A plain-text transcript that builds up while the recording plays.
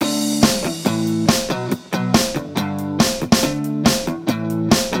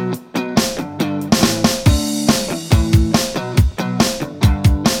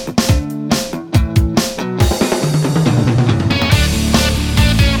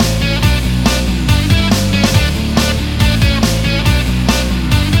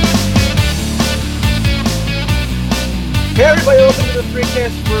everybody, welcome to the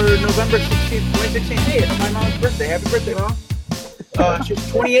Freecast for November 16th, 2016. Hey, it's my mom's birthday. Happy birthday, Mom. She's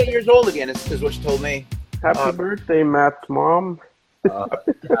 28 years old again, is what she told me. Happy birthday, Matt's mom.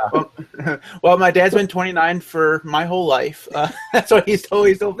 Well, my dad's been 29 for my whole life. That's what he's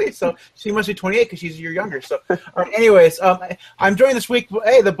always told me. So she must be 28 because she's a year younger. So, anyways, I'm joined this week.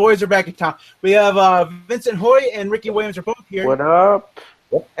 Hey, the boys are back in town. We have Vincent Hoy and Ricky Williams are both here. What up?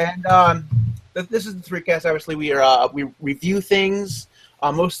 And this is the Freecast. Obviously, we review things,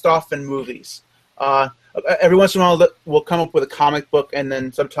 most often movies. Every once in a while, we'll come up with a comic book, and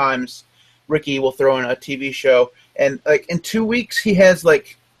then sometimes Ricky will throw in a TV show. And like in 2 weeks, he has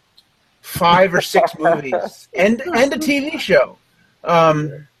like 5 or 6 movies and a TV show. I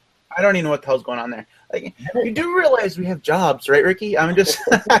don't even know what the hell's going on there. Like, you do realize we have jobs, right, Ricky? I'm just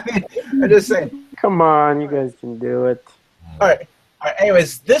saying. Come on, you guys can do it. All right.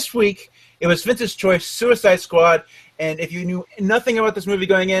 Anyways, this week it was Vince's choice, Suicide Squad. And if you knew nothing about this movie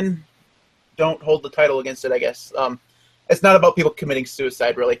going in, don't hold the title against it, I guess. It's not about people committing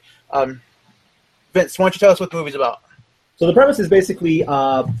suicide, really. Vince, why don't you tell us what the movie's about? So the premise is basically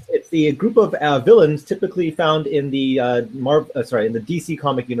it's the group of villains typically found in the in the DC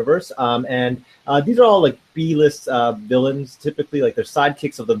comic universe, and these are all like B-list villains. Typically, like they're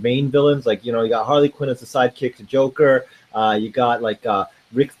sidekicks of the main villains. Like you got Harley Quinn as a sidekick to Joker. You got like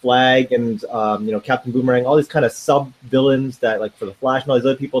Rick Flag and Captain Boomerang. All these kind of sub villains that like for the Flash and all these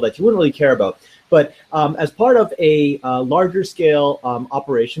other people that you wouldn't really care about. But as part of a larger scale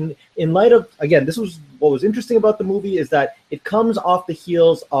operation, in light of, again, this was what was interesting about the movie is that it comes off the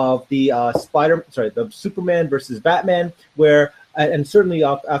heels of the the Superman versus Batman, where, and certainly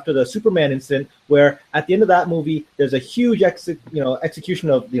after the Superman incident, where at the end of that movie, there's a huge execution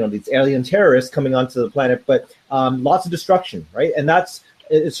of these alien terrorists coming onto the planet, but lots of destruction, right? And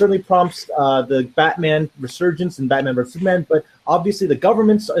it certainly prompts the Batman resurgence in Batman vs. Superman, but obviously the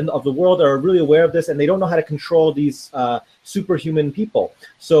governments of the world are really aware of this, and they don't know how to control these superhuman people.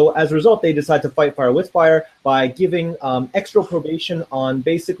 So as a result, they decide to fight fire with fire by giving extra probation on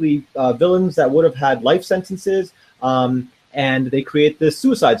basically villains that would have had life sentences, and they create this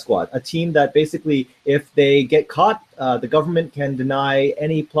Suicide Squad, a team that basically, if they get caught, the government can deny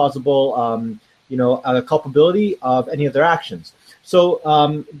any plausible culpability of any of their actions. So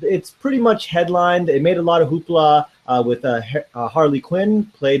it's pretty much headlined. It made a lot of hoopla with Harley Quinn,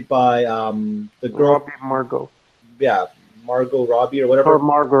 played by the girl Margot. Yeah, Margot Robbie or whatever. Or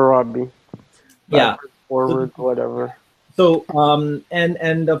Margot Robbie. Yeah. Forward, whatever. So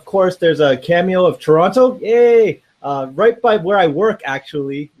and of course there's a cameo of Toronto. Yay! Right by where I work,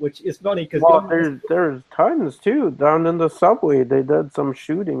 actually, which is funny because there's tons too down in the subway. They did some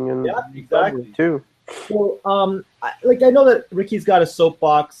shooting in the subway too. So, I know that Ricky's got a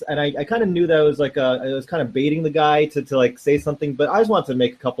soapbox, and I kind of knew that it was like I was kind of baiting the guy to like say something, but I just wanted to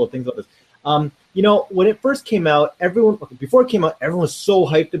make a couple of things about this. When it first came out, everyone was so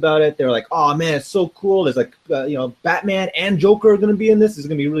hyped about it. They were like, "Oh man, it's so cool!" There's like, Batman and Joker are going to be in this. It's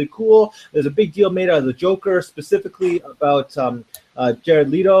going to be really cool. There's a big deal made out of the Joker, specifically about Jared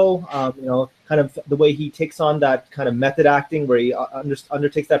Leto. Kind of the way he takes on that kind of method acting, where he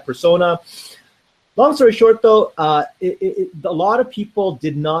undertakes that persona. Long story short, though, a lot of people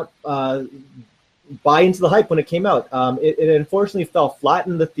did not buy into the hype when it came out. It unfortunately fell flat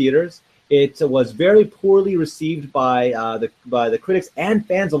in the theaters. It was very poorly received by the critics and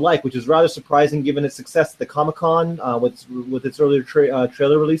fans alike, which is rather surprising given its success at the Comic-Con with its earlier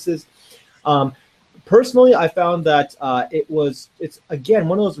trailer releases. Personally, I found that it's again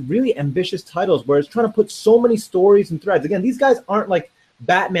one of those really ambitious titles where it's trying to put so many stories and threads. Again, these guys aren't like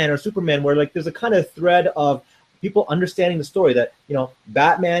Batman or Superman, where like there's a kind of thread of people understanding the story that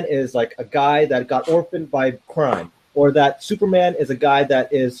Batman is like a guy that got orphaned by crime, or that Superman is a guy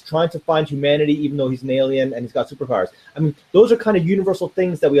that is trying to find humanity even though he's an alien and he's got superpowers. I mean, those are kind of universal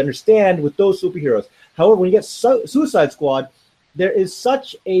things that we understand with those superheroes. However, when you get Suicide Squad, there is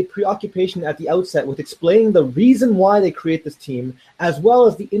such a preoccupation at the outset with explaining the reason why they create this team, as well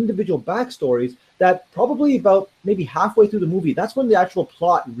as the individual backstories, that probably about maybe halfway through the movie, that's when the actual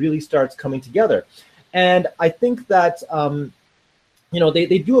plot really starts coming together. And I think that,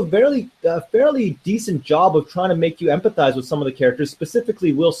 they do a fairly decent job of trying to make you empathize with some of the characters,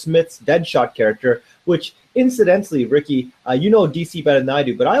 specifically Will Smith's Deadshot character, which, incidentally, Ricky, DC better than I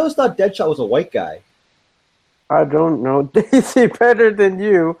do, but I always thought Deadshot was a white guy. I don't know DC better than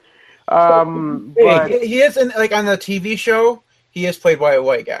you. But he is on the TV show. He is played by a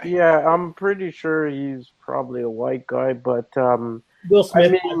white guy. Yeah, I'm pretty sure he's probably a white guy, but Will I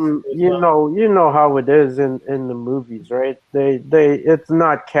Smith. mean, you know how it is in the movies, right? It's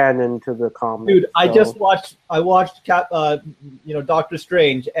not canon to the comics. Dude, I so- just watched. I watched Doctor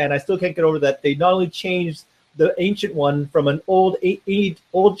Strange, and I still can't get over that they not only changed the ancient one from an old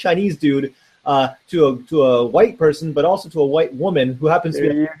Chinese dude to a white person, but also to a white woman who happens to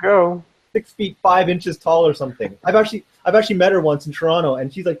There be you go. 6'5" tall or something. I've actually met her once in Toronto,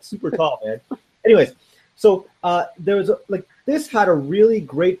 and she's like super tall, man. Anyways, so there was like this had a really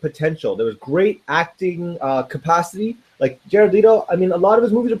great potential. There was great acting capacity. Like Jared Leto, I mean, a lot of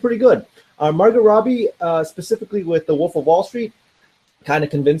his movies are pretty good. Margot Robbie, specifically with The Wolf of Wall Street, kind of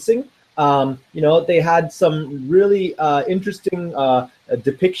convincing. They had some really interesting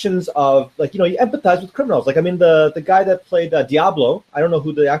depictions of, like, you empathize with criminals. Like, I mean, the guy that played Diablo, I don't know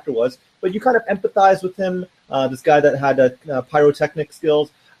who the actor was, but you kind of empathize with him. This guy that had pyrotechnic skills.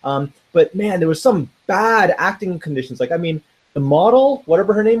 But man, there was some bad acting conditions. Like, I mean, the model,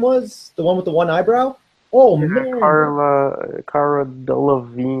 whatever her name was, the one with the one eyebrow. Oh man, Cara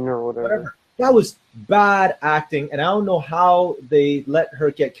Delevingne or whatever. That was bad acting, and I don't know how they let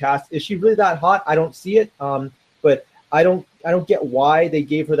her get cast. Is she really that hot? I don't see it. But I don't get why they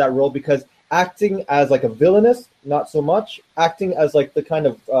gave her that role, because acting as like a villainess, not so much. Acting as like the kind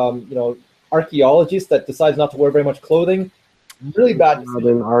of archaeologist that decides not to wear very much clothing, really bad. Not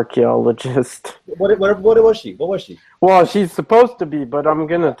an archaeologist. What was she? What was she? Well, she's supposed to be, but I'm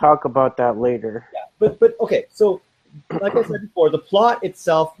gonna talk about that later. Yeah, but okay. So, like I said before, the plot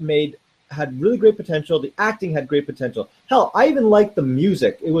itself had really great potential. The acting had great potential. Hell, I even liked the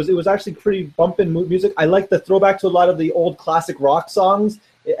music. It was actually pretty bumpin' music. I liked the throwback to a lot of the old classic rock songs.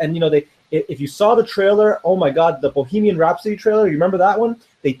 And if you saw the trailer, oh my God, the Bohemian Rhapsody trailer, you remember that one?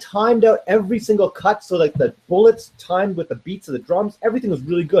 They timed out every single cut, so like the bullets timed with the beats of the drums. Everything was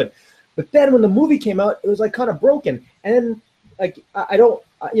really good. But then when the movie came out, it was like kind of broken. And like I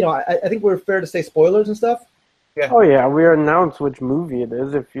think we're fair to say spoilers and stuff. Yeah. Oh yeah, we announced which movie it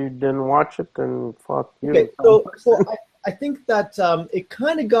is. If you didn't watch it, then fuck you. Okay, so I think that it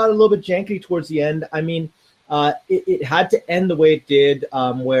kind of got a little bit janky towards the end. I mean, it had to end the way it did,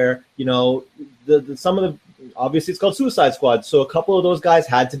 where some of the, obviously it's called Suicide Squad, so a couple of those guys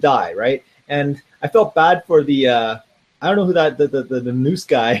had to die, right? And I felt bad for the I don't know who that the noose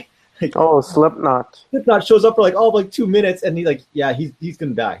guy. Slipknot. Slipknot shows up for like 2 minutes, and he's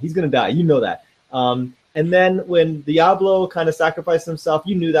gonna die. He's gonna die. You know that. And then when Diablo kind of sacrificed himself,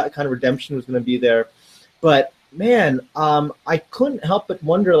 you knew that kind of redemption was going to be there. But man, I couldn't help but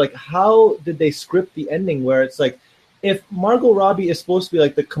wonder, like, how did they script the ending where it's like, if Margot Robbie is supposed to be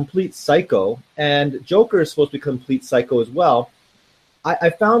like the complete psycho and Joker is supposed to be complete psycho as well, I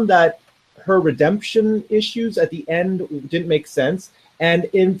found that her redemption issues at the end didn't make sense. And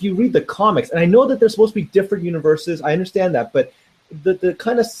if you read the comics, and I know that they're supposed to be different universes, I understand that, but the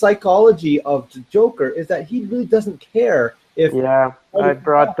kind of psychology of the Joker is that he really doesn't care if. Yeah, I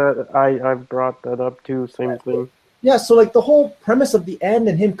brought that up too. Same thing. Yeah, so like the whole premise of the end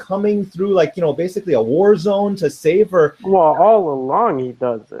and him coming through basically a war zone to save her. Well, all along he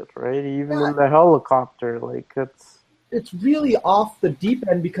does it, right? Even in the helicopter, like it's really off the deep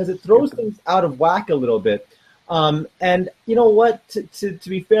end because it throws things out of whack a little bit. And you know what? To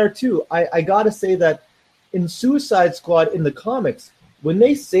be fair too, I gotta say that in Suicide Squad in the comics, when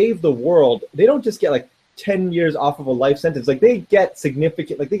they save the world, they don't just get like 10 years off of a life sentence. Like they get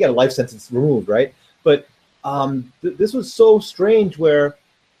significant, like they get a life sentence removed, right? But this was so strange where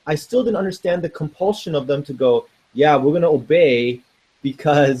I still didn't understand the compulsion of them to go, yeah, we're going to obey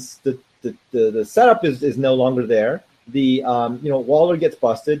because the setup is no longer there. The Waller gets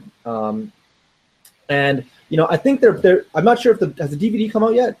busted, and I think they're. I'm not sure if has the DVD come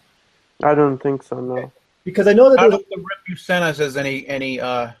out yet. I don't think so. No. Okay. Because I know that I don't know if the rip you sent us has any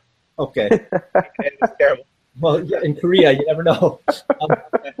okay. It's terrible. Well, yeah, in Korea, you never know.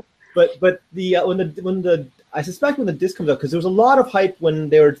 But the when the I suspect when the disc comes out, because there was a lot of hype when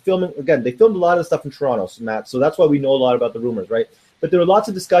they were filming. Again, they filmed a lot of stuff in Toronto, Matt. So that's why we know a lot about the rumors, right? But there were lots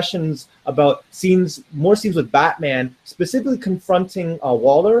of discussions about more scenes with Batman, specifically confronting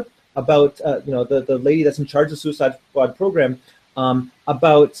Waller about the lady that's in charge of the Suicide Squad program,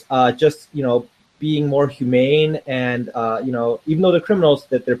 about just being more humane and even though they're criminals,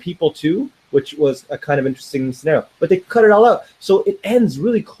 that they're people too, which was a kind of interesting scenario. But they cut it all out, so it ends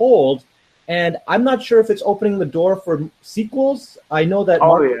really cold. And I'm not sure if it's opening the door for sequels. I know that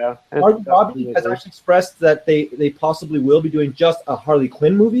Margot Robbie has actually expressed that they possibly will be doing just a Harley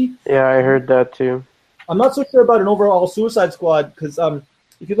Quinn movie. Yeah, I heard that too. I'm not so sure about an overall Suicide Squad because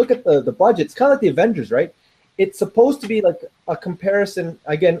if you look at the budget, it's kind of like the Avengers, right? It's supposed to be like a comparison.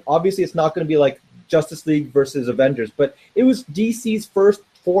 Again, obviously, it's not going to be like Justice League versus Avengers, but it was DC's first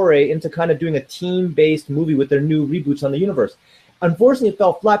foray into kind of doing a team-based movie with their new reboots on the universe. Unfortunately, it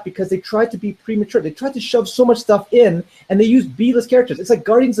fell flat because they tried to be premature. They tried to shove so much stuff in, and they used B-list characters. It's like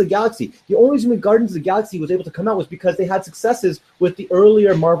Guardians of the Galaxy. The only reason Guardians of the Galaxy was able to come out was because they had successes with the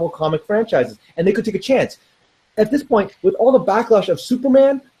earlier Marvel comic franchises, and they could take a chance. At this point, with all the backlash of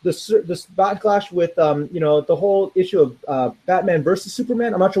Superman, the backlash with the whole issue of Batman versus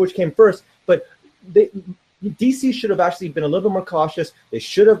Superman, I'm not sure which came first, but DC should have actually been a little bit more cautious. They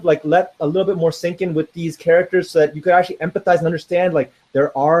should have let a little bit more sink in with these characters so that you could actually empathize and understand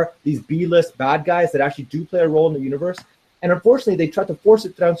there are these B-list bad guys that actually do play a role in the universe. And unfortunately, they tried to force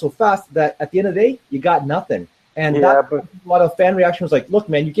it down so fast that at the end of the day, you got nothing. And a lot of fan reaction was like, look,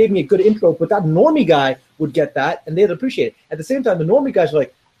 man, you gave me a good intro, but that normie guy would get that, and they'd appreciate it. At the same time, the normie guys are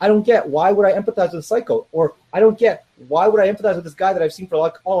like, I don't get, why would I empathize with Psycho? Or I don't get, why would I empathize with this guy that I've seen for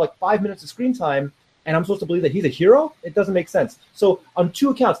all 5 minutes of screen time, and I'm supposed to believe that he's a hero? It doesn't make sense. So on two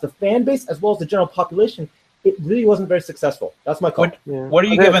accounts, the fan base as well as the general population, it really wasn't very successful. That's my call. What are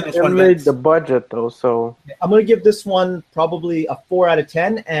you giving this one? It made the budget, though, so... I'm going to give this one probably a 4 out of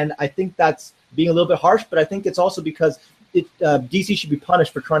 10, and I think that's being a little bit harsh, but I think it's also because DC should be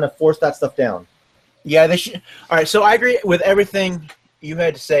punished for trying to force that stuff down. Yeah, they should. All right, so I agree with everything you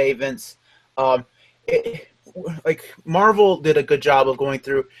had to say, Vince. Marvel did a good job of going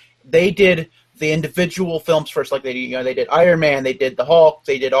through. They did the individual films first, like they did Iron Man, they did the Hulk,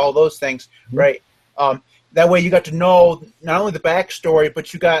 they did all those things, right? That way you got to know not only the backstory,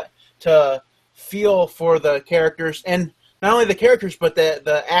 but you got to feel for the characters, and not only the characters, but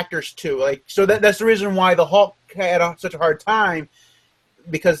the actors too. So that's the reason why the Hulk had such a hard time,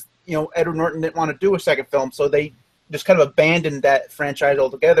 because Edward Norton didn't want to do a second film, so they just kind of abandoned that franchise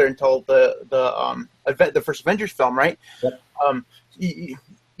altogether until the first Avengers film, right? Yep.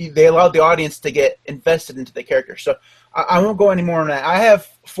 They allowed the audience to get invested into the characters. So I won't go any more on that. I have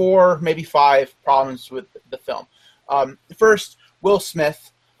 4, maybe 5 problems with the film. First, Will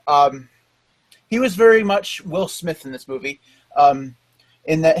Smith. He was very much Will Smith in this movie,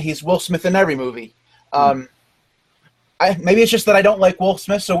 in that he's Will Smith in every movie. Maybe it's just that I don't like Will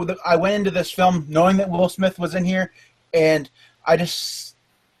Smith, so I went into this film knowing that Will Smith was in here, and I guess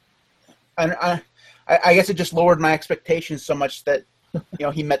it just lowered my expectations so much that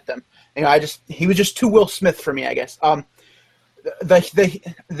he met them. He was just too Will Smith for me, I guess.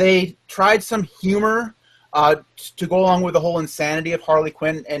 They tried some humor to go along with the whole insanity of Harley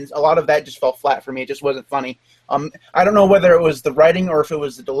Quinn, and a lot of that just fell flat for me. It just wasn't funny. I don't know whether it was the writing or if it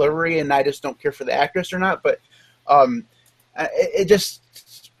was the delivery, and I just don't care for the actress or not, but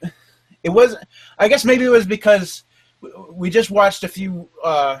it wasn't. I guess maybe it was because we just watched a few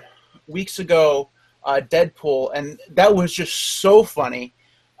weeks ago Deadpool, and that was just so funny.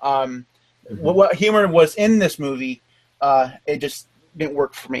 What humor was in this movie, it just didn't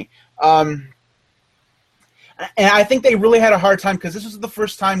work for me. And I think they really had a hard time because this was the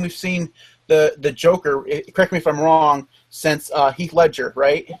first time we've seen the Joker, correct me if I'm wrong, since Heath Ledger,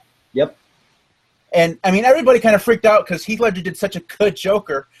 right? Yep. And, I mean, everybody kind of freaked out because Heath Ledger did such a good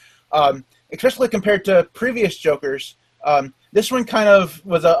Joker, especially compared to previous Jokers. This one kind of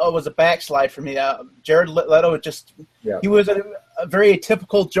was a backslide for me. Jared Leto he was a very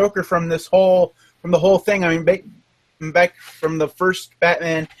atypical Joker from the whole thing. I mean, back from the first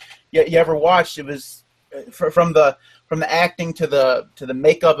Batman you ever watched, it was from the acting to the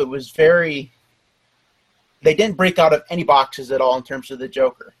makeup. It was very. They didn't break out of any boxes at all in terms of the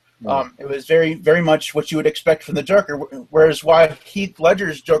Joker. It was very, very much what you would expect from the Joker. Whereas why Heath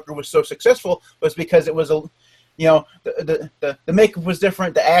Ledger's Joker was so successful was because it was the makeup was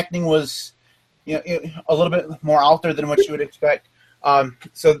different, the acting was a little bit more out there than what you would expect.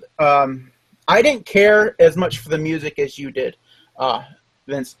 So I didn't care as much for the music as you did,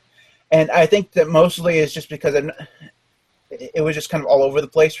 Vince, and I think that mostly is just because it was just kind of all over the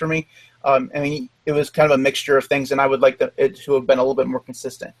place for me. I mean, it was kind of a mixture of things, and I would like it to have been a little bit more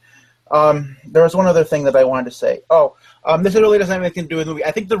consistent. There was one other thing that I wanted to say. This really doesn't have anything to do with the movie.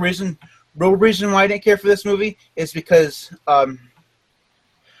 I think the real reason why I didn't care for this movie is because I'm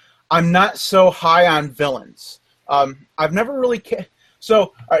not so high on villains. I've never really cared. So,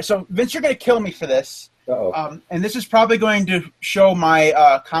 all right, so Vince, you're going to kill me for this. And this is probably going to show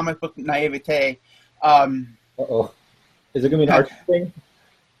my comic book naivete. Is it going to be an art thing?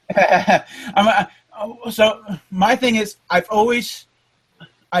 So my thing is, I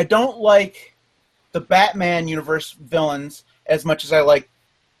don't like the Batman universe villains as much as I like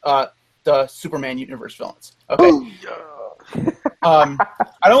the Superman universe villains. Okay. I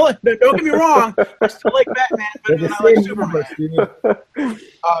don't get me wrong. I still like Batman, but I like Superman.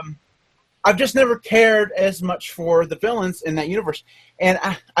 I've just never cared as much for the villains in that universe, and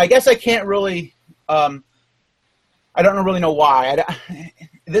I guess I can't really. I don't really know why.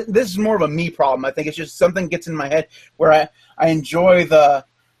 This is more of a me problem. I think it's just something gets in my head where I enjoy the.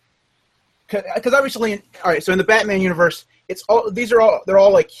 Because obviously, all right. So in the Batman universe, they're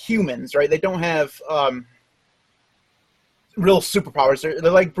all like humans, right? They don't have real superpowers.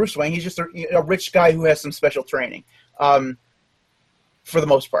 They're like Bruce Wayne. He's just a rich guy who has some special training, for the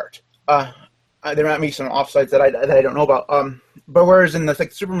most part. There might be some offsides that I don't know about. But whereas in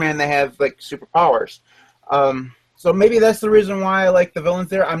like Superman, they have like superpowers. So maybe that's the reason why I like the villains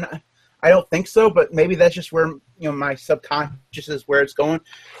there. I don't think so, but maybe that's just where my subconscious is where it's going.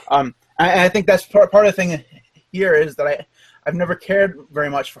 I think that's part of the thing here is that I've never cared very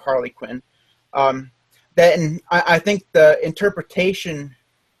much for Harley Quinn. I think the interpretation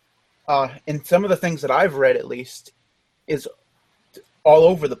in some of the things that I've read, at least, is all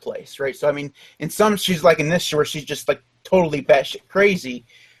over the place, right? So I mean, in some she's like in this where she's just like totally batshit crazy,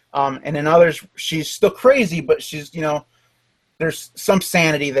 and in others she's still crazy, but she's there's some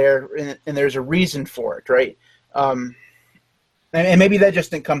sanity there, and there's a reason for it, right? And maybe that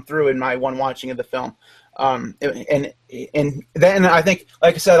just didn't come through in my one watching of the film. And then I think,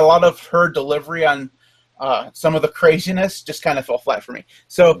 like I said, a lot of her delivery on some of the craziness just kind of fell flat for me.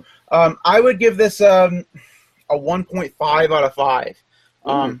 So I would give this a 1.5 out of 5.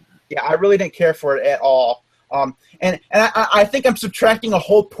 Yeah, I really didn't care for it at all. And I think I'm subtracting a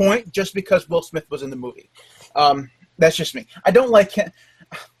whole point just because Will Smith was in the movie. That's just me. I don't like him.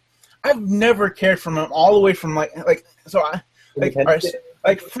 I've never cared for him all the way from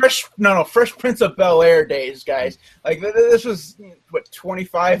Fresh Prince of Bel-Air days, guys. Like this was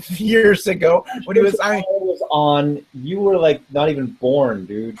 25 years ago when he was. Was on. You were like not even born,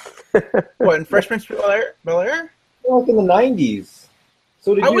 dude. What, in Fresh Prince of Bel-Air? Like in the 90s.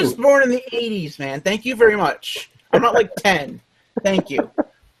 So did you. I was born in the 80s, man. Thank you very much. I'm not like 10. Thank you.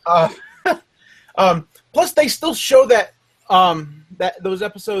 Plus, they still show that those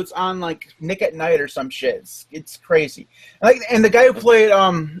episodes on like Nick at Night or some shit. It's crazy. And the guy who played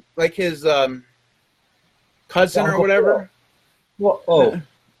like his cousin or whatever. Well,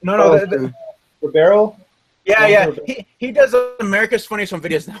 no, Ribeiro. Yeah. He does America's Funniest Home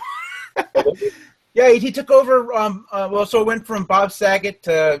Videos now. Yeah, he took over. So it went from Bob Saget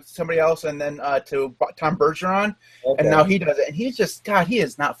to somebody else, and then to Tom Bergeron, and now he does it. And he's just he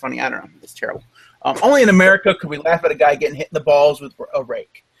is not funny. I don't know. It's terrible. Only in America could we laugh at a guy getting hit in the balls with a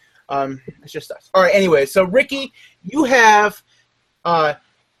rake. It's just us. All right. Anyway, so Ricky, you have 12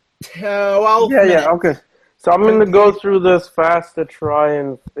 minutes. Yeah. Okay. So I'm going to go through this fast to try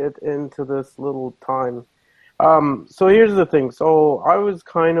and fit into this little time. So here's the thing. So I was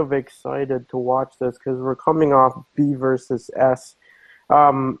kind of excited to watch this because we're coming off B versus S.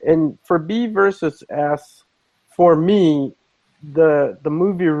 And for B versus S, for me, the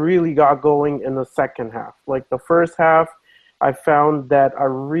movie really got going in the second half. Like the first half, I found that I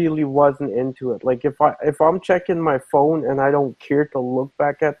really wasn't into it. Like if I'm checking my phone and I don't care to look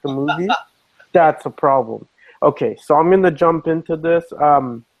back at the movie, that's a problem. Okay, so I'm going to jump into this.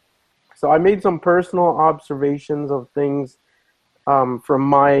 So I made some personal observations of things from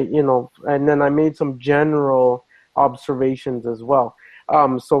my, and then I made some general observations as well.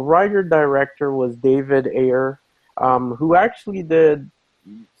 So writer-director was David Ayer, who actually did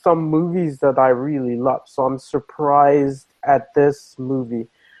some movies that I really love. So I'm surprised at this movie.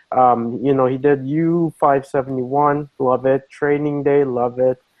 He did U-571, love it. Training Day, love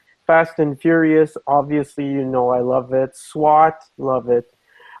it. Fast and Furious, obviously, I love it. SWAT, love it.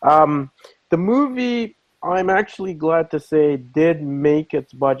 The movie, I'm actually glad to say, did make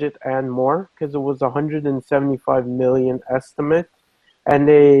its budget and more, because it was $175 million estimate, and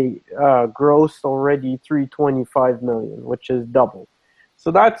they grossed already $325 million, which is double.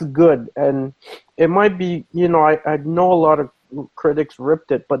 So that's good, and it might be, I know a lot of critics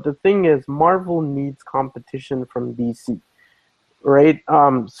ripped it, but the thing is, Marvel needs competition from DC, right?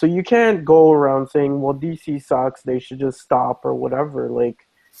 So you can't go around saying, well, DC sucks, they should just stop or whatever. Like,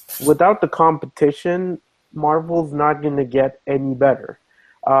 without the competition, Marvel's not going to get any better.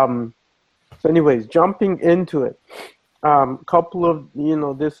 So anyways, jumping into it, couple of,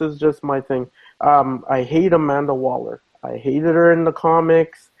 this is just my thing. I hate Amanda Waller. I hated her in the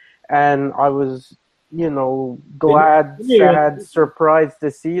comics, and I was, glad, sad, surprised to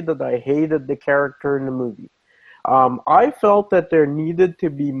see that I hated the character in the movie. I felt that there needed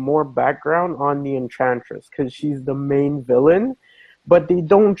to be more background on the Enchantress, because she's the main villain, but they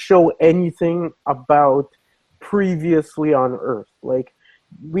don't show anything about previously on Earth. Like,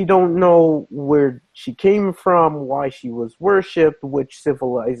 we don't know where she came from, why she was worshipped, which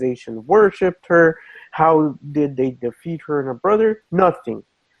civilization worshipped her, how did they defeat her and her brother? Nothing,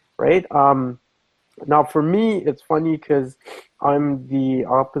 right? Now, for me, it's funny because I'm the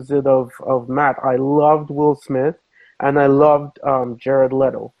opposite of Matt. I loved Will Smith and I loved Jared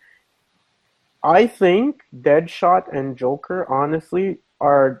Leto. I think Deadshot and Joker, honestly,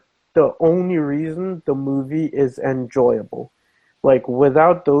 are the only reason the movie is enjoyable. Like,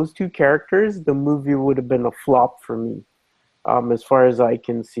 without those two characters, the movie would have been a flop for me, as far as I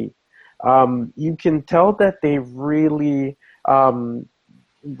can see. You can tell that they really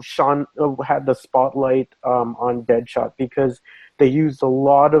Sean had the spotlight on Deadshot because they used a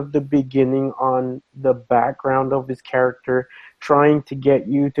lot of the beginning on the background of his character, trying to get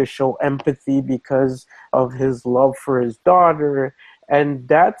you to show empathy because of his love for his daughter. And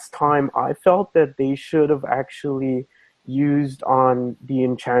that's time I felt that they should have actually used on the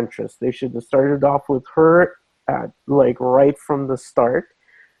Enchantress. They should have started off with her at like right from the start,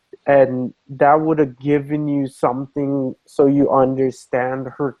 and that would have given you something so you understand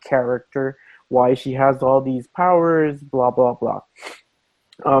her character, why she has all these powers, blah blah blah.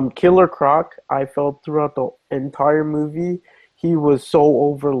 Killer Croc, I felt throughout the entire movie, he was so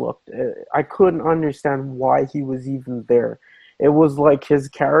overlooked. I couldn't understand why he was even there. It was like his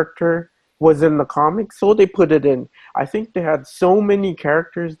character was in the comics, so they put it in. I think they had so many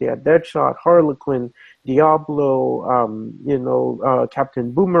characters. They had Deadshot, Harlequin, Diablo,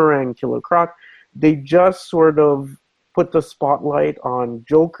 Captain Boomerang, Killer Croc. They just sort of put the spotlight on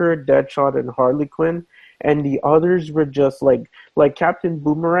Joker, Deadshot, and Harley Quinn, and the others were just like Captain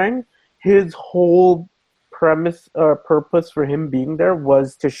Boomerang. His whole purpose for him being there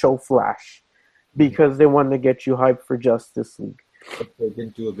was to show Flash, because they wanted to get you hyped for Justice League. But they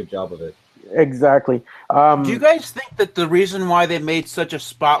didn't do a good job of it. Exactly. Do you guys think that the reason why they made such a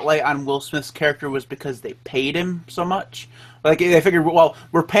spotlight on Will Smith's character was because they paid him so much? Like they figured, well,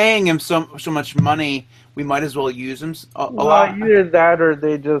 we're paying him so much money, we might as well use him a lot. Either that, or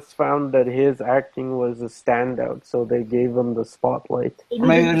they just found that his acting was a standout, so they gave him the spotlight. Or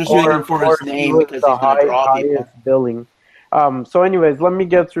maybe they're just using him for his name because he's going to draw people. Highest billing. So, anyways, let me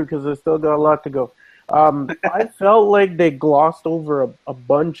get through because I still got a lot to go. I felt like they glossed over a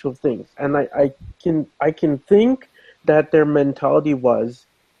bunch of things, and I can think that their mentality was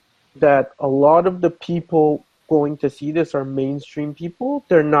that a lot of the people going to see this are mainstream people.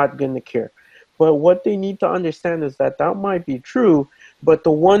 They're not going to care. But what they need to understand is that might be true, but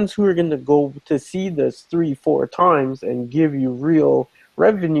the ones who are going to go to see this 3-4 times and give you real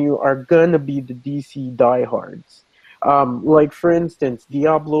revenue are going to be the DC diehards. Like, for instance,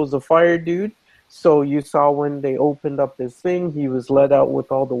 Diablo's a fire dude. So you saw when they opened up this thing, he was let out with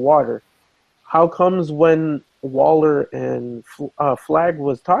all the water. How comes when Waller and Flag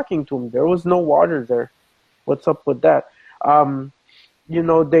was talking to him, there was no water there? What's up with that?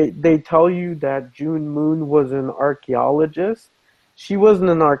 They tell you that June Moon was an archaeologist. She wasn't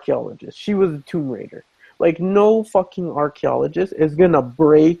an archaeologist. She was a Tomb Raider. Like, no fucking archaeologist is going to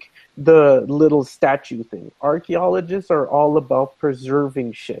break the little statue thing. Archaeologists are all about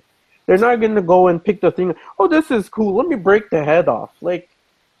preserving shit. They're not going to go and pick the thing, oh, this is cool, let me break the head off. Like,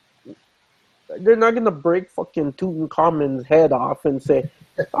 they're not going to break fucking Tutankhamun's head off and say,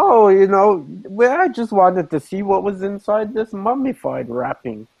 oh, I just wanted to see what was inside this mummified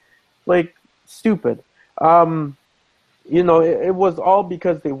wrapping. Like, stupid. It was all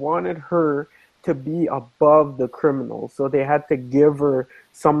because they wanted her to be above the criminal. So they had to give her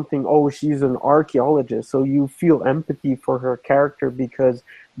something, oh, she's an archaeologist. So you feel empathy for her character because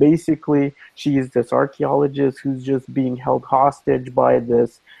basically she is this archaeologist who's just being held hostage by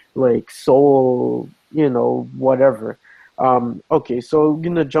this, like, soul, whatever. Okay, so I'm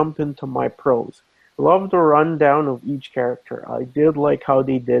going to jump into my pros. Love the rundown of each character. I did like how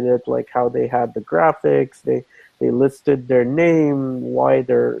they did it, like how they had the graphics, they listed their name, why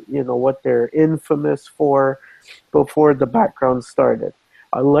they're, what they're infamous for before the background started.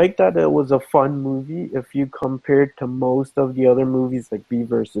 I like that it was a fun movie if you compared to most of the other movies like B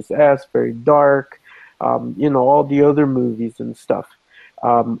versus S, very dark, all the other movies and stuff.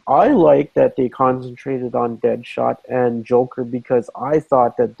 I like that they concentrated on Deadshot and Joker because I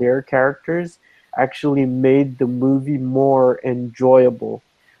thought that their characters actually made the movie more enjoyable.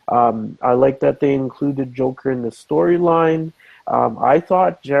 I like that they included Joker in the storyline. I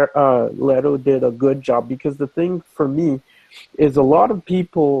thought Leto did a good job because the thing for me is a lot of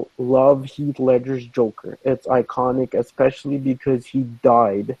people love Heath Ledger's Joker. It's iconic, especially because he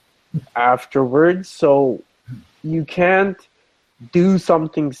died afterwards. So you can't do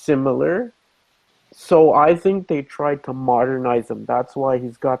something similar So I think they tried to modernize him. That's why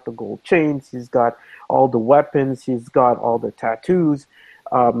he's got the gold chains, he's got all the weapons, he's got all the tattoos.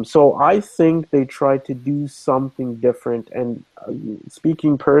 So I think they tried to do something different. And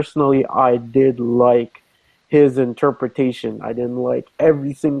speaking personally, I did like his interpretation. I didn't like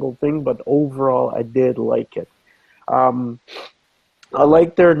every single thing, but overall, I did like it. Um, I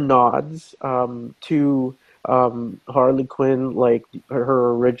like their nods to Harley Quinn, like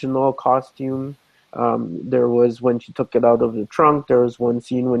her original costume. There was when she took it out of the trunk. There was one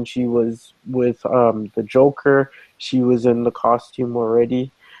scene when she was with the Joker. She was in the costume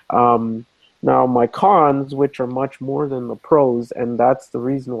already. Um, Now, my cons, which are much more than the pros, and that's the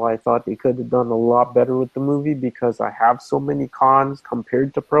reason why I thought they could have done a lot better with the movie because I have so many cons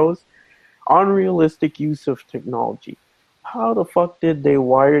compared to pros. Unrealistic use of technology. How the fuck did they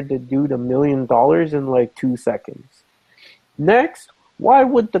wire the dude $1 million in like 2 seconds? Next, why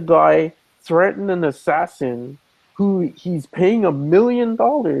would the guy threaten an assassin who he's paying $1 million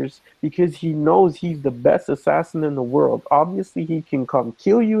because he knows he's the best assassin in the world? Obviously, he can come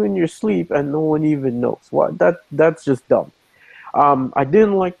kill you in your sleep and no one even knows. What? That's just dumb. I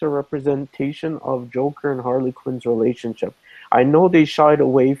didn't like the representation of Joker and Harley Quinn's relationship. I know they shied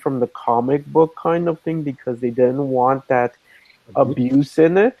away from the comic book kind of thing because they didn't want that abuse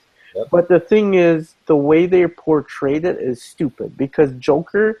in it. Yep. But the thing is, the way they portrayed it is stupid because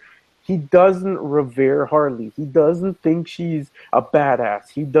Joker, he doesn't revere Harley. He doesn't think she's a badass.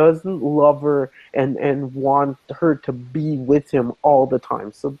 He doesn't love her and want her to be with him all the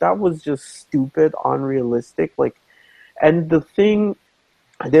time. So that was just stupid, unrealistic. And the thing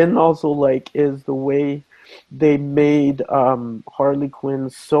I didn't also like is the way they made Harley Quinn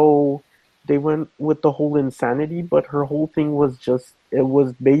so they went with the whole insanity, but her whole thing was just it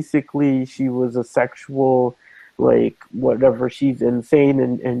was basically she was a sexual like whatever, she's insane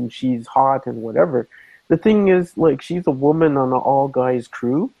and she's hot and whatever. The thing is, like, she's a woman on an all guys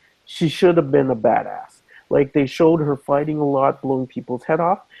crew. She should have been a badass. Like, they showed her fighting a lot, blowing people's head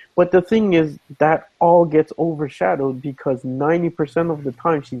off. But the thing is, that all gets overshadowed because 90% of the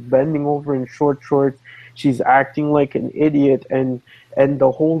time she's bending over in short shorts. She's acting like an idiot, and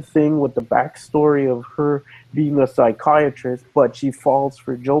the whole thing with the backstory of her being a psychiatrist, but she falls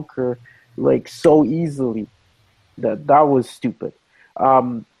for Joker like so easily. That was stupid.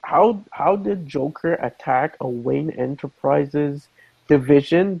 How did Joker attack a Wayne Enterprises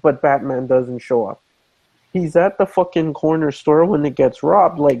division, but Batman doesn't show up? He's at the fucking corner store when it gets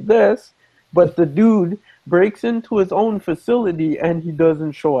robbed like this, but the dude breaks into his own facility and he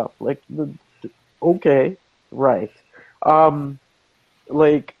doesn't show up. Okay, right.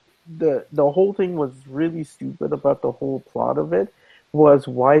 Like the whole thing was really stupid about the whole plot of it was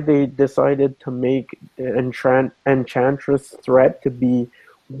why they decided to make Enchantress threat to be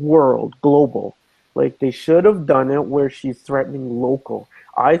global. Like, they should have done it where she's threatening local.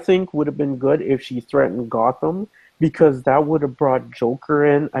 I think would have been good if she threatened Gotham because that would have brought Joker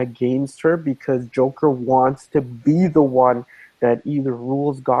in against her because Joker wants to be the one that either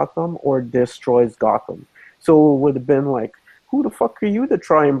rules Gotham or destroys Gotham. So it would have been like, who the fuck are you to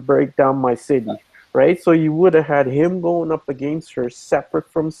try and break down my city? Right? So you would have had him going up against her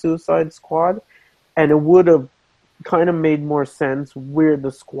separate from Suicide Squad, and it would have kind of made more sense where the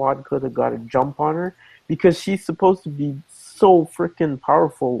squad could have got a jump on her because she's supposed to be so freaking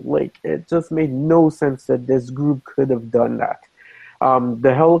powerful. Like, it just made no sense that this group could have done that.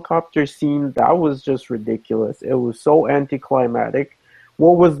 The helicopter scene, that was just ridiculous. It was so anticlimactic.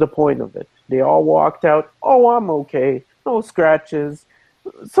 What was the point of it? They all walked out, oh, I'm okay, no scratches.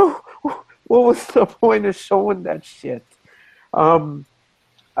 So what was the point of showing that shit?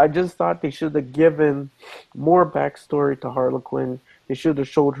 I just thought they should have given more backstory to Harley Quinn. They should have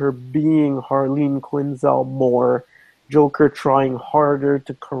showed her being Harleen Quinzel more. Joker trying harder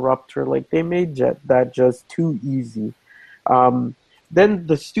to corrupt her. Like, they made that just too easy. Then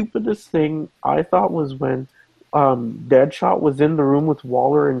the stupidest thing I thought was when Deadshot was in the room with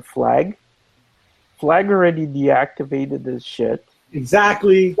Waller and Flag. Flag already deactivated his shit.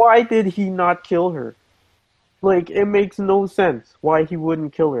 Exactly. Why did he not kill her? Like, it makes no sense why he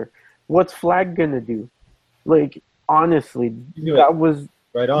wouldn't kill her. What's Flag gonna do? Like, honestly, that was...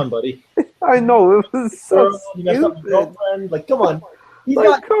 Right on, buddy. I know, it was so you messed up your girlfriend. Like, come on.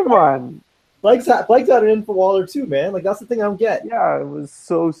 Come on. Flag's had an in for Waller too, man. Like, that's the thing I don't get. Yeah, it was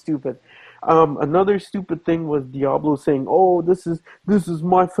so stupid. Another stupid thing was Diablo saying, "Oh, this is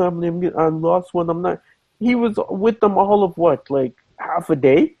my family. I lost one. I'm not." He was with them all of what, like half a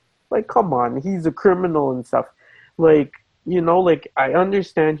day? Like, come on, he's a criminal and stuff. Like, like I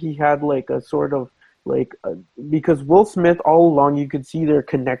understand he had like a sort of Like, because Will Smith, all along, you could see their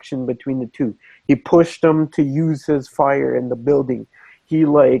connection between the two. He pushed him to use his fire in the building. He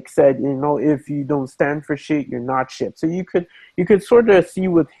like said, if you don't stand for shit, you're not shit. So you could sort of see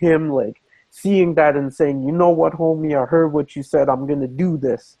with him, like, seeing that and saying, you know what, homie, I heard what you said. I'm gonna do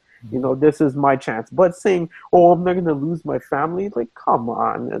this. This is my chance. But saying, oh, I'm not gonna lose my family, like, come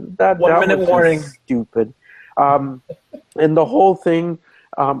on, that 1 minute was warning. stupid. And the whole thing.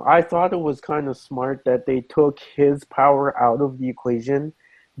 I thought it was kind of smart that they took his power out of the equation,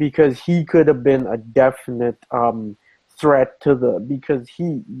 because he could have been a definite threat because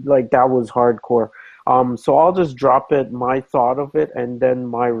he, like, that was hardcore. So I'll just drop it, my thought of it, and then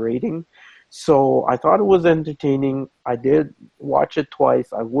my rating. So I thought it was entertaining. I did watch it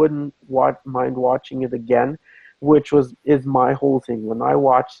twice. I wouldn't mind watching it again, which is my whole thing. When I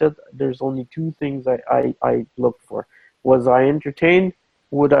watched it, there's only two things I look for. Was I entertained?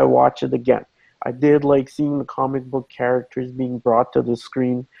 Would I watch it again? I did like seeing the comic book characters being brought to the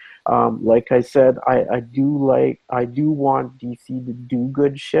screen. Like I said, I do want DC to do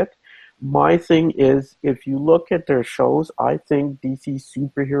good shit. My thing is, if you look at their shows, I think DC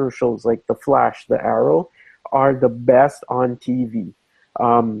superhero shows like The Flash, The Arrow, are the best on TV.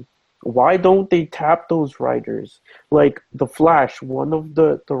 Why don't they tap those writers? Like The Flash, one of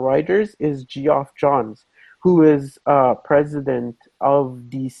the writers is Geoff Johns, who is president of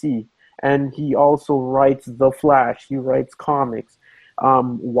DC, and he also writes The Flash. He writes comics.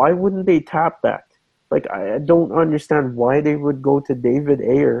 Why wouldn't they tap that? Like, I don't understand why they would go to David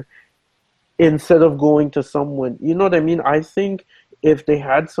Ayer instead of going to someone. You know what I mean? I think if they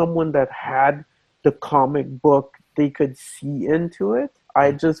had someone that had the comic book, they could see into it.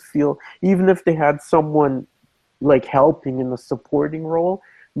 I just feel, even if they had someone like helping in a supporting role,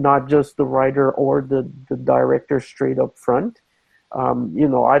 not just the writer or the director straight up front, I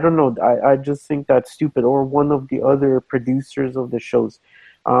don't know. I just think that's stupid. Or one of the other producers of the shows.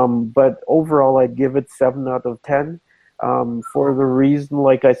 But overall, I'd give it 7 out of 10. For the reason,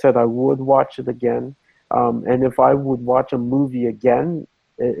 like I said, I would watch it again. And if I would watch a movie again,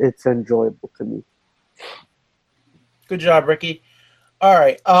 it's enjoyable to me. Good job, Ricky. All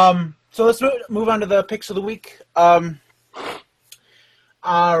right. So let's move on to the picks of the week.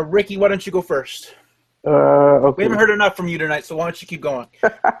 Ricky, why don't you go first? Okay. We haven't heard enough from you tonight, so why don't you keep going?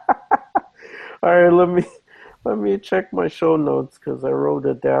 All right, let me check my show notes, because I wrote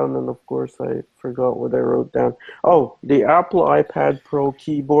it down, and of course I forgot what I wrote down. Oh, the Apple iPad Pro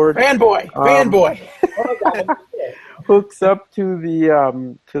keyboard. Fanboy. Hooks up to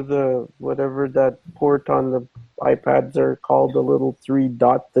the whatever that port on the iPads are called, the little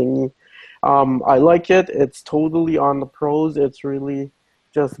 3-dot thingy. I like it. It's totally on the Pros. It's really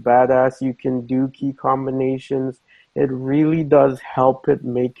just badass. You can do key combinations. It really does help it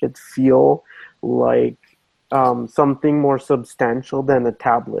make it feel like something more substantial than a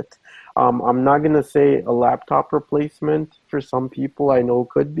tablet. I'm not going to say a laptop replacement. For some people, I know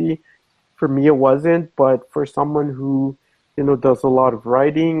could be. For me, it wasn't. But for someone who, does a lot of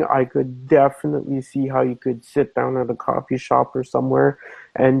writing, I could definitely see how you could sit down at a coffee shop or somewhere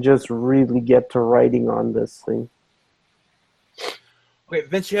and just really get to writing on this thing. Okay,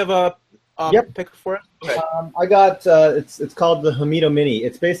 Vince, you have a pick for us? Okay. I got it's called the Humito Mini.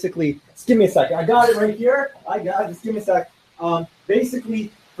 It's basically, just give me a second. I got it right here. Just give me a sec.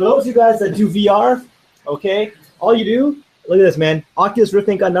 Basically, for those of you guys that do VR, okay, all you do, look at this, man. Oculus Rift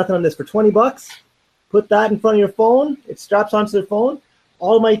ain't got nothing on this. For $20, put that in front of your phone. It straps onto their phone.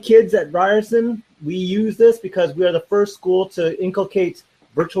 All my kids at Ryerson, we use this because we are the first school to inculcate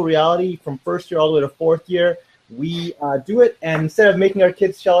virtual reality from first year all the way to fourth year. We do it, and instead of making our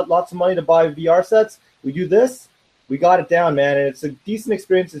kids shell out lots of money to buy VR sets, we do this. We got it down, man, and it's a decent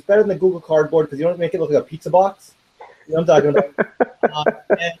experience. It's better than the Google Cardboard because you don't make it look like a pizza box. You know what I'm talking about?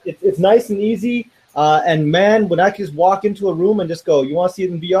 And it's nice and easy. And, man, when I can just walk into a room and just go, you want to see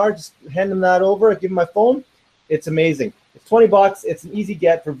it in VR? Just hand them that over. Give them my phone. It's amazing. It's $20. It's an easy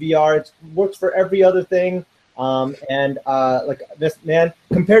get for VR. It works for every other thing. Like this, man,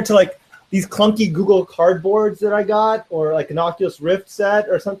 compared to, like, these clunky Google Cardboards that I got, or like an Oculus Rift set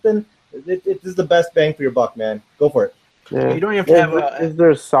or something, this is the best bang for your buck, man. Go for it. Yeah. You don't even have to is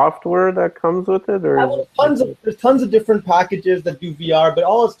there software that comes with it, or there's tons of different packages that do VR, but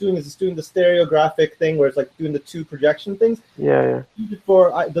all it's doing is doing the stereographic thing where it's like doing the 2 projection things. Yeah.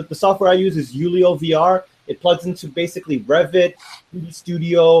 For the software I use is Ulio VR. It plugs into basically Revit, 3D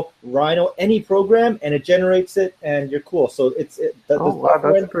Studio, Rhino, any program, and it generates it, and you're cool. So wow,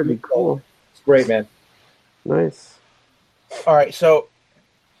 that's pretty cool. It's great, man. Nice. All right, so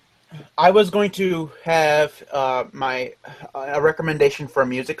I was going to have my a recommendation for a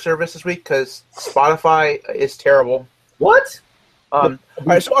music service this week because Spotify is terrible. What? All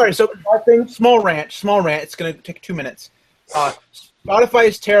right. So small rant. It's going to take 2 minutes. Spotify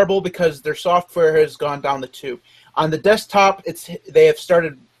is terrible because their software has gone down the tube. On the desktop, they have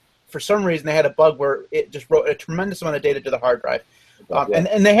started, for some reason, they had a bug where it just wrote a tremendous amount of data to the hard drive,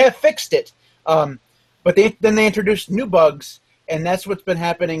 and they have fixed it. But then they introduced new bugs, and that's what's been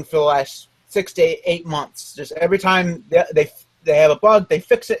happening for the last 6 to 8 months. Just every time they have a bug, they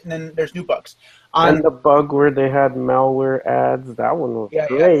fix it, and then there's new bugs. And the bug where they had malware ads, that one was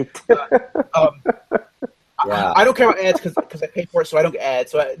great. Yeah. I don't care about ads because I pay for it, so I don't get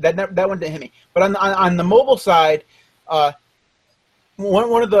ads. So that one didn't hit me. But on the mobile side,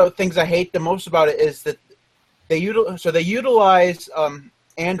 one of the things I hate the most about it is that they utilize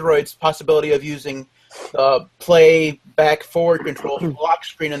Android's possibility of using play, back, forward controls, lock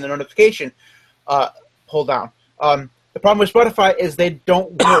screen, and the notification pull down. The problem with Spotify is they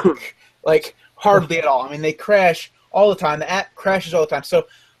don't work like hardly at all. I mean, they crash all the time. The app crashes all the time. So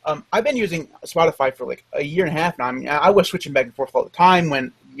I've been using Spotify for like a year and a half now. I mean, I was switching back and forth all the time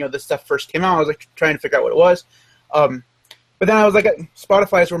when this stuff first came out. I was like trying to figure out what it was. But then I was like,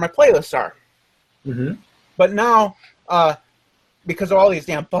 Spotify is where my playlists are. Mm-hmm. But now, because of all these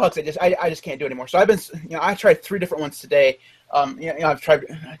damn bugs, I just can't do it anymore. So I've been, I tried 3 different ones today. I've tried.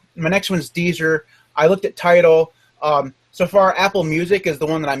 My next one's Deezer. I looked at Tidal. So far, Apple Music is the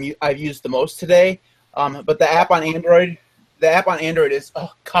one that I've used the most today. But the app on Android is,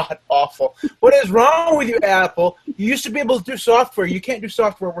 oh god, awful. What is wrong with you, Apple? You used to be able to do software. You can't do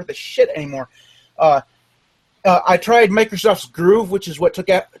software worth a shit anymore. I tried Microsoft's Groove, which is what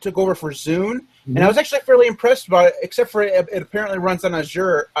took over for Zune, and I was actually fairly impressed about it, except for it apparently runs on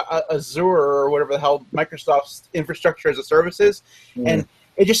Azure or whatever the hell Microsoft's infrastructure as a service is, and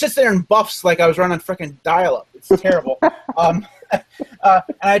it just sits there and buffs like I was running freaking dial-up. It's terrible. And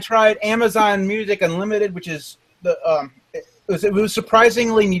I tried Amazon Music Unlimited, which is it was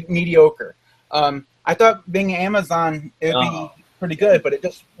surprisingly mediocre. I thought being Amazon it would be pretty good, but it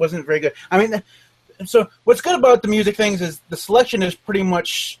just wasn't very good. I mean. So what's good about the music things is the selection is pretty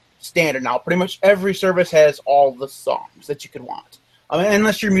much standard now. Pretty much every service has all the songs that you could want.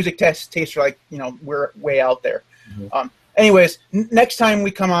 Unless your music tastes are like, we're way out there. Mm-hmm. Anyways, next time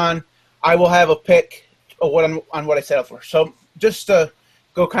we come on, I will have a pick of on what I set up for. So just to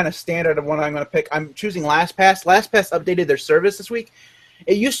go kind of standard of what I'm going to pick, I'm choosing LastPass. LastPass updated their service this week.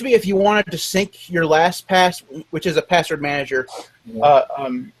 It used to be if you wanted to sync your LastPass, which is a password manager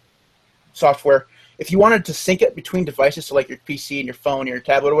software, if you wanted to sync it between devices, so like your PC and your phone, or your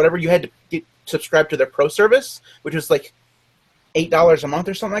tablet, or whatever, you had to get subscribed to their Pro service, which was like $8 a month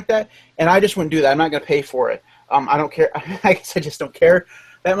or something like that. And I just wouldn't do that. I'm not going to pay for it. I don't care. I guess I just don't care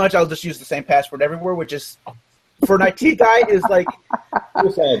that much. I'll just use the same password everywhere, which is, for an IT guy, is like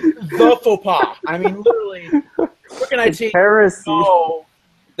the faux pas. I mean, literally, working IT, know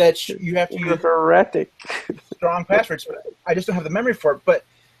that you have to use heretic strong passwords. But I just don't have the memory for it. But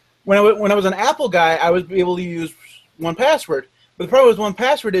when I was an Apple guy, I was able to use 1Password. But the problem with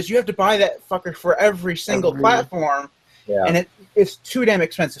 1Password is you have to buy that fucker for every single platform, and it's too damn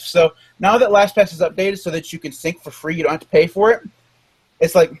expensive. So now that LastPass is updated so that you can sync for free, you don't have to pay for it,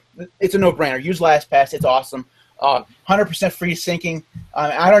 it's like it's a no-brainer. Use LastPass. It's awesome. 100% free syncing.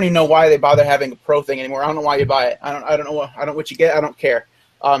 I don't even know why they bother having a Pro thing anymore. I don't know why you buy it. I don't know what you get. I don't care.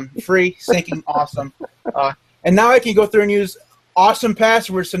 Free syncing, awesome. And now I can go through and use awesome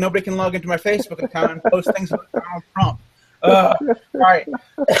passwords so nobody can log into my Facebook account and post things about Donald Trump. All right.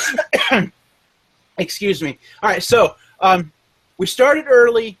 Excuse me. All right, so we started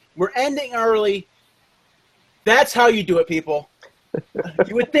early. We're ending early. That's how you do it, people.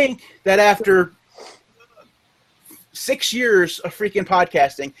 You would think that after 6 years of freaking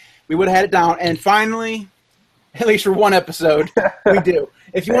podcasting, we would have had it down, and finally, at least for one episode, we do.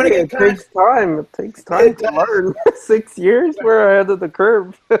 If you want to get takes time. It takes time to learn. 6 years, we're ahead of the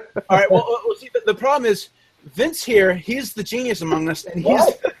curve. All right. Well, see, the problem is Vince here. He's the genius among us, and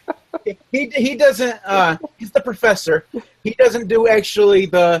he doesn't. He's the professor. He doesn't do actually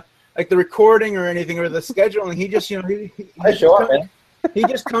the recording or anything or the scheduling. He just he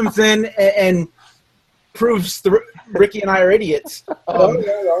just comes in and proves Ricky and I are idiots.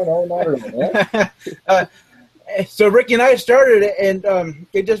 No, not really. So Ricky and I started it, and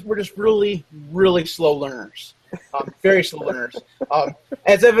we're just really, really slow learners, very slow learners.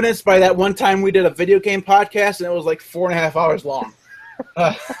 As evidenced by that one time we did a video game podcast, and it was like 4.5 hours long.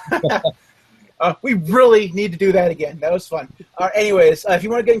 We really need to do that again. That was fun. Anyways, if you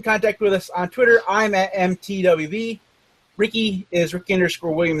want to get in contact with us on Twitter, I'm at MTWV. Ricky is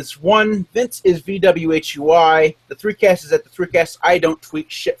Ricky_Williams1. Vince is VWHUI. The 3Cast is at the 3Cast. I don't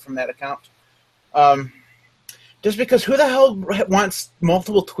tweet shit from that account. Just because who the hell wants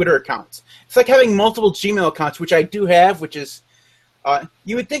multiple Twitter accounts? It's like having multiple Gmail accounts, which I do have, which is,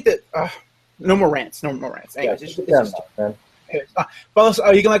 you would think that, no more rants. Anyways, anyways, follow us.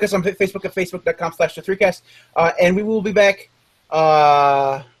 You can like us on Facebook at facebook.com/the3cast. And we will be back,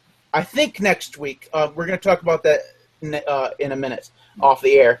 I think, next week. We're going to talk about that in a minute off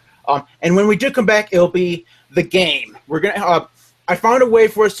the air. And when we do come back, it'll be the game. We're going to... I found a way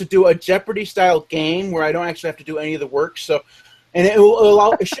for us to do a Jeopardy-style game where I don't actually have to do any of the work. So, and it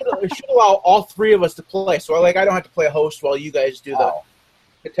should allow all three of us to play. So, I don't have to play a host while you guys do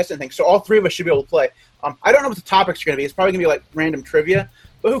the testing thing. So, all three of us should be able to play. I don't know what the topics are going to be. It's probably going to be like random trivia,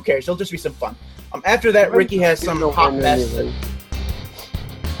 but who cares? It'll just be some fun. After that, Ricky has some hot mess.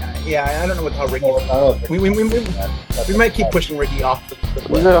 Yeah, I don't know how Ricky. We might keep pushing Ricky off the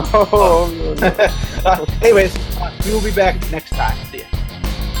cliff. No. Anyways, we will be back next time. See ya.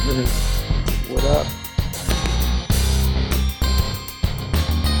 What up?